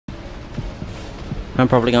I'm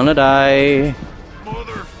probably gonna die.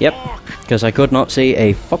 Yep, because I could not see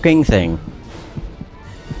a fucking thing.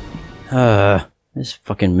 This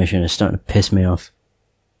fucking mission is starting to piss me off.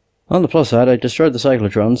 On the plus side, I destroyed the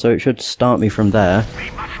cyclotron, so it should start me from there.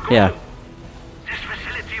 Yeah. This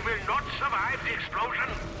facility will not survive the explosion.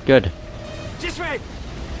 Good. This way.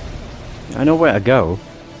 I know where to go.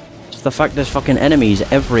 It's the fact there's fucking enemies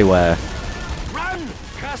everywhere. Run!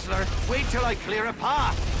 Kessler, wait till I clear a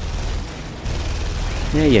path.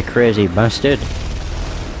 Yeah, you crazy bastard.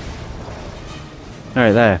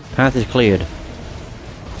 Alright, there. Path is cleared.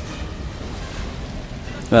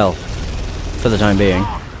 Well, for the time being.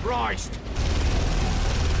 Christ.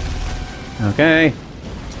 Okay.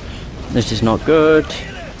 This is not good.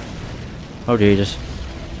 Oh Jesus.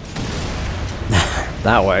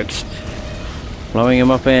 That works. Blowing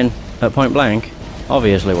him up at point blank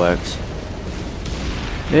obviously works.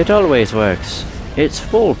 It always works. It's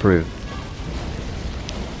foolproof.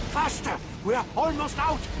 Faster! We're almost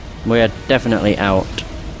out! We are definitely out.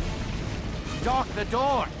 Dock the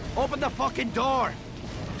door! Open the fucking door!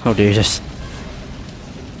 Oh Jesus.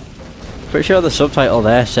 Pretty sure the subtitle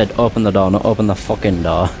there said open the door, not open the fucking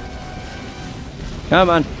door. Come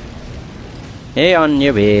on. Hey, on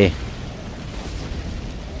your way.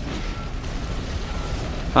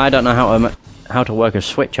 I don't know how to work a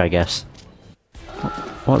switch, I guess.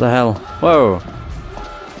 What the hell? Whoa!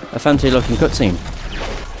 A fancy looking cutscene.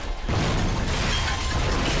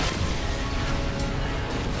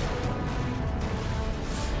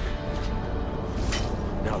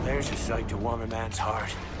 Now there's a sight to warm a man's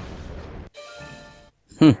heart.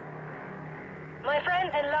 My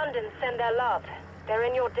friends in London send their love. They're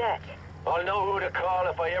in your debt. I'll know who to call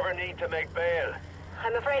if I ever need to make bail.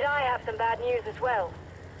 I'm afraid I have some bad news as well.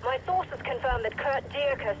 My sources confirm that Kurt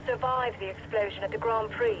Dierker survived the explosion at the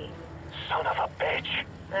Grand Prix. Son of a bitch!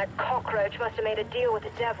 That cockroach must have made a deal with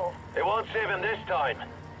the devil. It won't save him this time.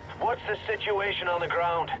 What's the situation on the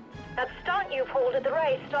ground? That stunt you pulled at the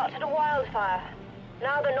race started a wildfire.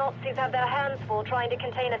 Now the Nazis have their hands full trying to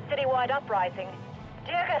contain a citywide uprising.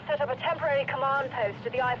 Dierker set up a temporary command post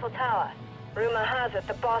at the Eiffel Tower. Rumor has it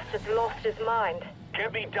the bastard's lost his mind.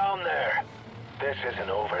 Get me down there. This isn't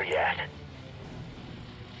over yet.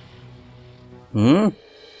 Hmm?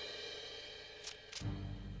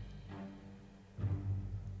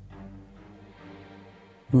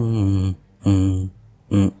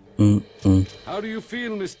 How do you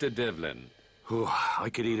feel, Mr. Devlin? I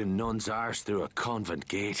could eat a nun's arse through a convent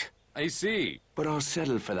gate. I see. But I'll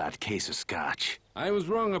settle for that case of scotch. I was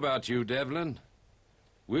wrong about you, Devlin.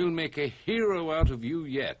 We'll make a hero out of you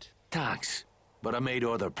yet. Thanks, but I made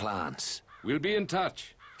other plans. We'll be in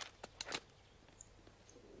touch.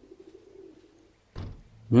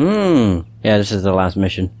 Yeah, this is the last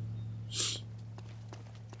mission.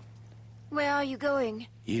 Where are you going?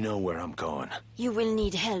 You know where I'm going. You will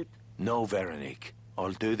need help. No, Veronique.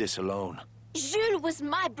 I'll do this alone. Jules was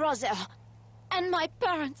my brother. And my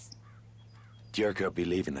parents. Dierker will be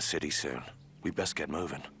leaving the city soon. We best get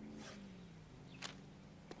moving.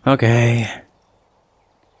 Okay.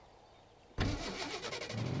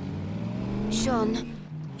 Sean,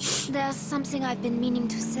 there's something I've been meaning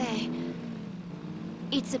to say.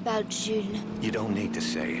 It's about Jules. You don't need to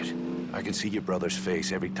say it. I can see your brother's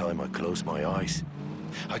face every time I close my eyes.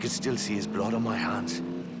 I can still see his blood on my hands.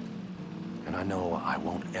 And I know I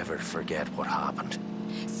won't ever forget what happened.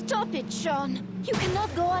 Stop it, Sean. You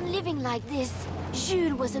cannot go on living like this.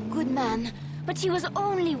 Jules was a good man, but he was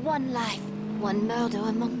only one life. One murder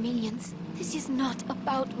among millions. This is not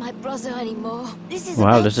about my brother anymore. This is Wow,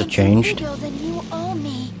 about this has something changed. bigger than you or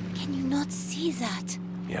me. Can you not see that?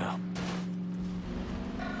 Yeah.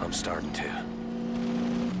 I'm starting to.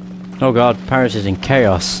 Oh god, Paris is in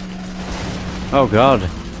chaos. Oh god.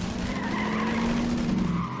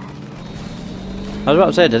 I was about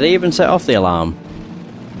to say, did they even set off the alarm?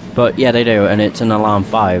 But yeah, they do, and it's an alarm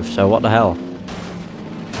 5, so what the hell?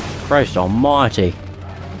 Christ almighty.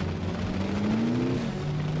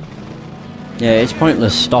 Yeah, it's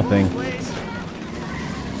pointless stopping.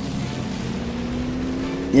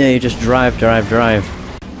 Yeah, you just drive.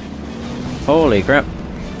 Holy crap.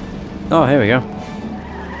 Oh, here we go.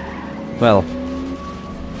 Well,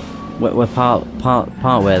 we're part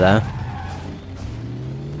way there.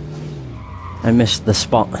 I missed the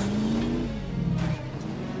spot.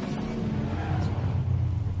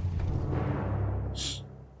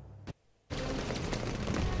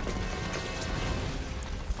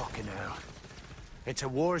 Fucking hell. It's a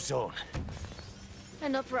war zone.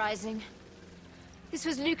 An uprising. This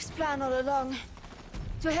was Luke's plan all along.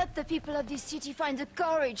 To help the people of this city find the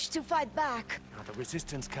courage to fight back. Now, the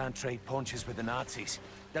Resistance can't trade punches with the Nazis.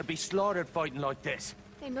 They'll be slaughtered fighting like this.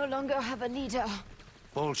 They no longer have a leader.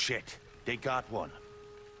 Bullshit. They got one.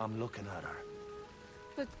 I'm looking at her.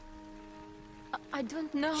 But I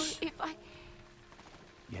don't know if I...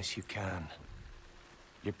 Yes, you can.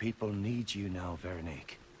 Your people need you now,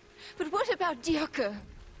 Veronique. But what about Dirk?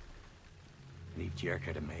 Leave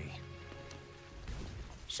Jerker to me.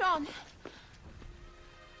 Sean,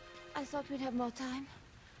 I thought we'd have more time.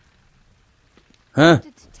 I Huh?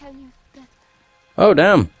 wanted to tell you that... Oh,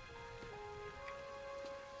 damn.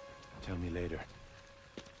 Tell me later.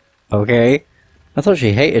 Okay. I thought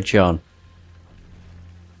she hated Sean.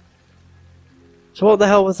 So what the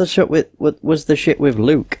hell was the shit with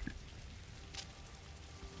Luke?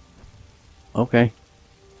 Okay.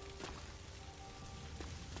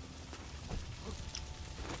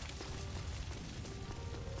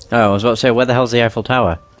 Oh, I was about to say, where the hell's the Eiffel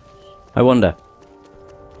Tower? I wonder.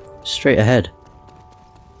 Straight ahead.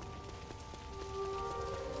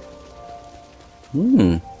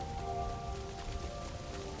 Hmm.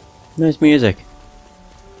 Nice music.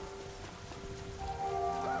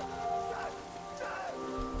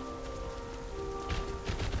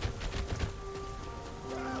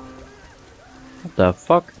 What the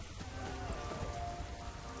fuck?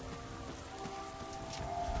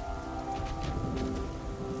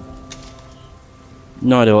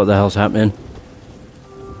 No idea what the hell's happening.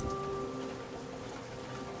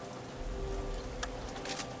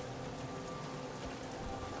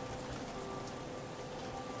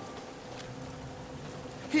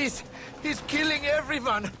 He's killing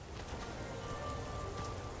everyone.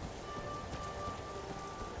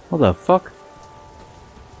 What the fuck?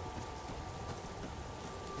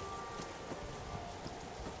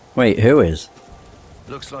 Wait, who is?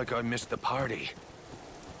 Looks like I missed the party.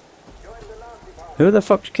 Who the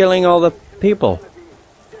fuck's killing all the people?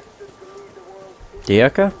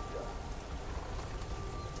 Dirk?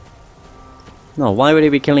 No, why would he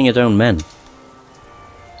be killing his own men?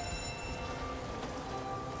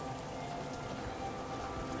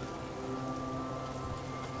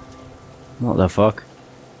 What the fuck?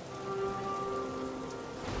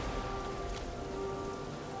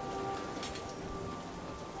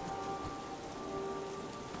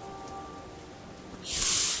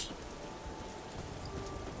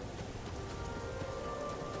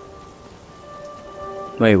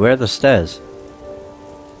 Wait, where are the stairs?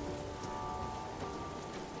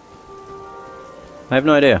 I have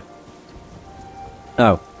no idea.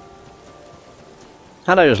 Oh.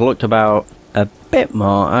 Had I just looked about a bit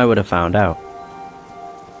more, I would have found out.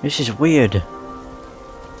 This is weird.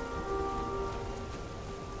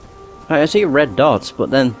 I see red dots, but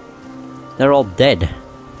then they're all dead.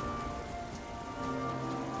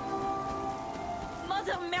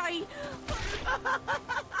 Mother Mary!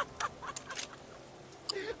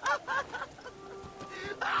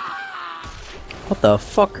 What the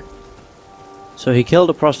fuck? So he killed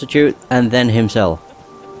a prostitute and then himself.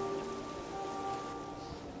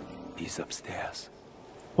 He's upstairs.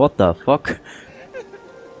 What the fuck?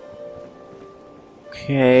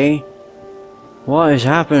 Okay. What has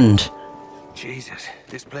happened? Jesus,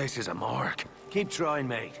 this place is a morgue. Keep trying,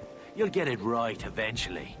 mate. You'll get it right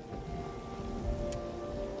eventually.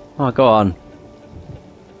 Oh, go on.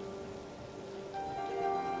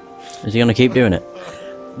 Is he gonna keep doing it?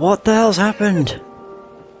 What the hell's happened?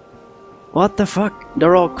 What the fuck?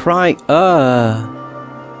 They're all crying. Oh,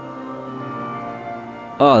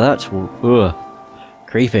 that's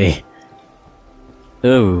creepy.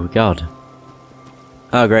 Oh, God.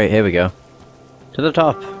 Oh, great. Here we go. To the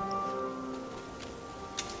top.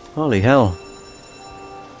 Holy hell.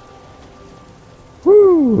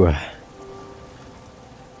 Woo!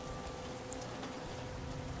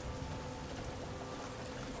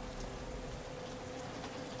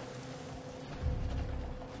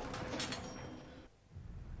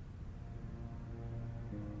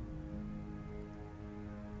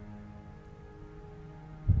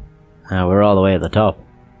 Now we're all the way at the top.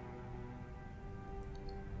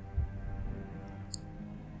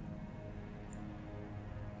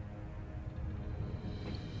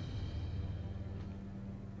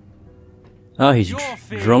 Oh, he's Your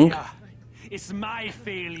drunk. failure is my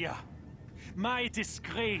failure. My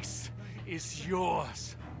disgrace is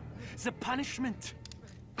yours. The punishment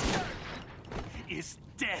is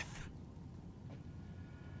death.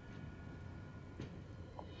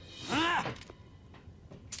 Ah!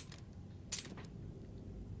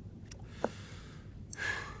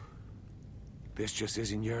 This just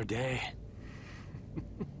isn't your day.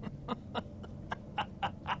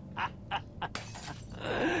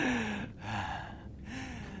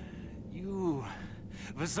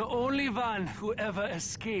 was the only one who ever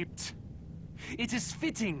escaped. It is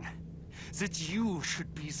fitting that you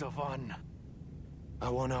should be the one. I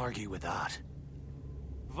won't argue with that.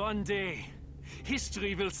 One day,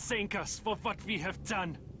 history will thank us for what we have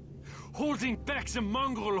done. Holding back the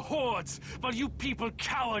mongrel hordes while you people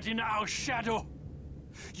cowered in our shadow.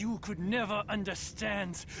 You could never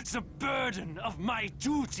understand the burden of my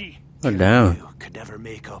duty. Oh, damn. You could never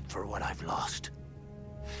make up for what I've lost.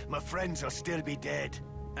 My friends will still be dead,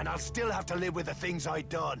 and I'll still have to live with the things I've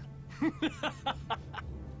done.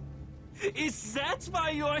 Is that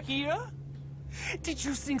why you're here? Did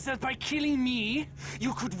you think that by killing me,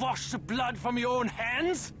 you could wash the blood from your own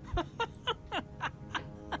hands?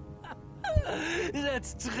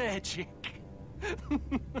 That's tragic.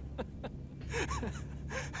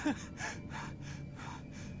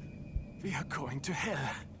 We are going to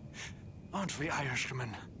hell, aren't we,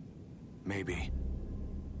 Irishman? Maybe.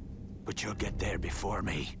 But you'll get there before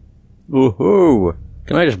me. Woohoo!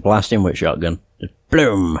 Can I just blast him with shotgun? Just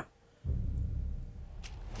bloom!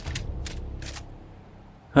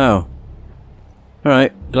 Oh.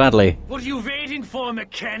 Alright, gladly. What are you waiting for,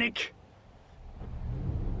 mechanic?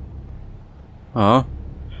 Aw.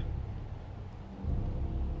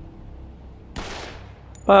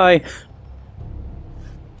 Bye!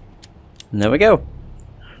 And there we go.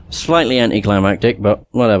 Slightly anticlimactic, but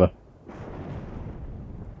whatever.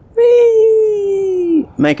 Whee!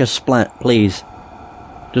 Make a splat, please.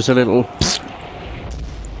 Just a little... Psst.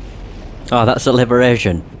 Oh, that's a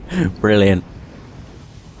liberation. Brilliant.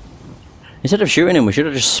 Instead of shooting him, we should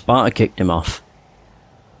have just Sparta kicked him off.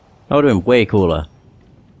 That would have been way cooler.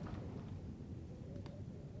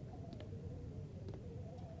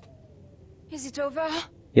 Is it over?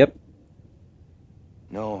 Yep.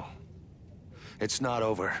 No. It's not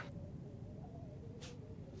over.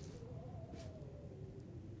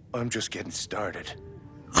 I'm just getting started.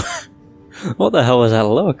 What the hell was that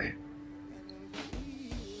look?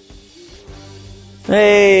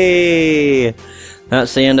 Hey!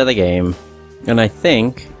 That's the end of the game. And I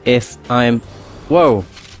think if I'm... Whoa!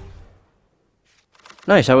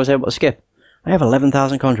 Nice, I was able to skip. I have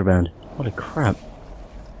 11,000 contraband. Holy crap.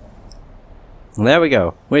 There we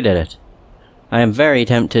go. We did it. I am very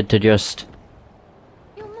tempted to just...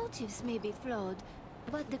 Your motives may be flawed,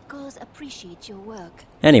 but the cause appreciates your work.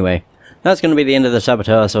 Anyway, that's going to be the end of the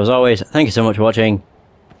Saboteur, so as always, thank you so much for watching.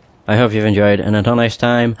 I hope you've enjoyed, and until next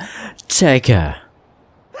time, take care.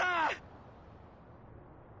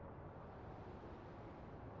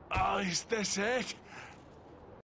 Oh, is this it?